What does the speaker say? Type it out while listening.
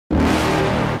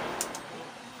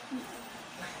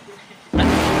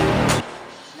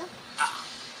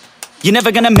You're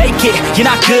never gonna make it, you're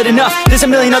not good enough. There's a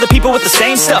million other people with the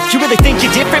same stuff. You really think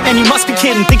you're different? Man, you must be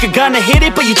kidding. Think you're gonna hit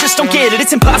it, but you just don't get it.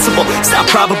 It's impossible, it's not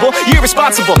probable, you're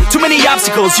irresponsible. Too many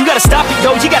obstacles, you gotta stop it,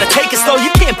 yo. You gotta take it slow,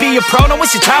 you can't be a pro. Don't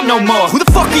waste your time no more. Who the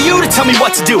fuck are you to tell me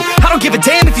what to do? I don't give a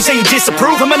damn if you say you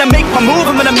disapprove. I'm gonna make my move,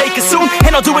 I'm gonna make it soon.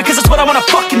 And I'll do it cause it's what I wanna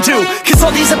fucking do. Cause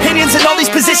all these opinions and all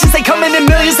these positions, they come in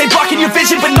millions. They blocking your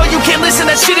vision, but no, you can't listen.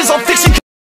 That shit is all fiction.